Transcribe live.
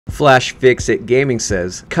Flash Fix It Gaming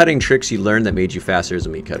says, cutting tricks you learned that made you faster as a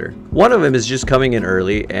meat cutter. One of them is just coming in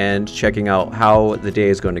early and checking out how the day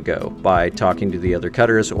is going to go by talking to the other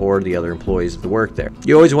cutters or the other employees that work there.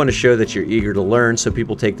 You always want to show that you're eager to learn so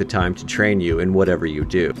people take the time to train you in whatever you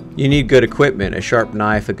do. You need good equipment, a sharp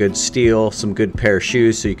knife, a good steel, some good pair of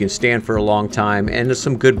shoes so you can stand for a long time, and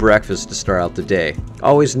some good breakfast to start out the day.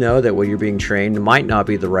 Always know that what you're being trained might not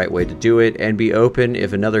be the right way to do it, and be open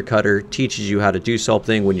if another cutter teaches you how to do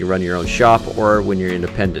something when you run your own shop or when you're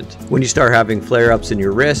independent. When you start having flare-ups in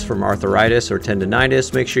your wrist from arthritis or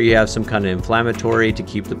tendonitis, make sure you have some kind of inflammatory to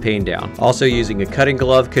keep the pain down. Also, using a cutting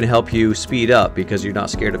glove can help you speed up because you're not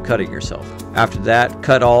scared of cutting yourself. After that,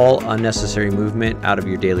 cut all unnecessary movement out of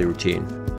your daily routine.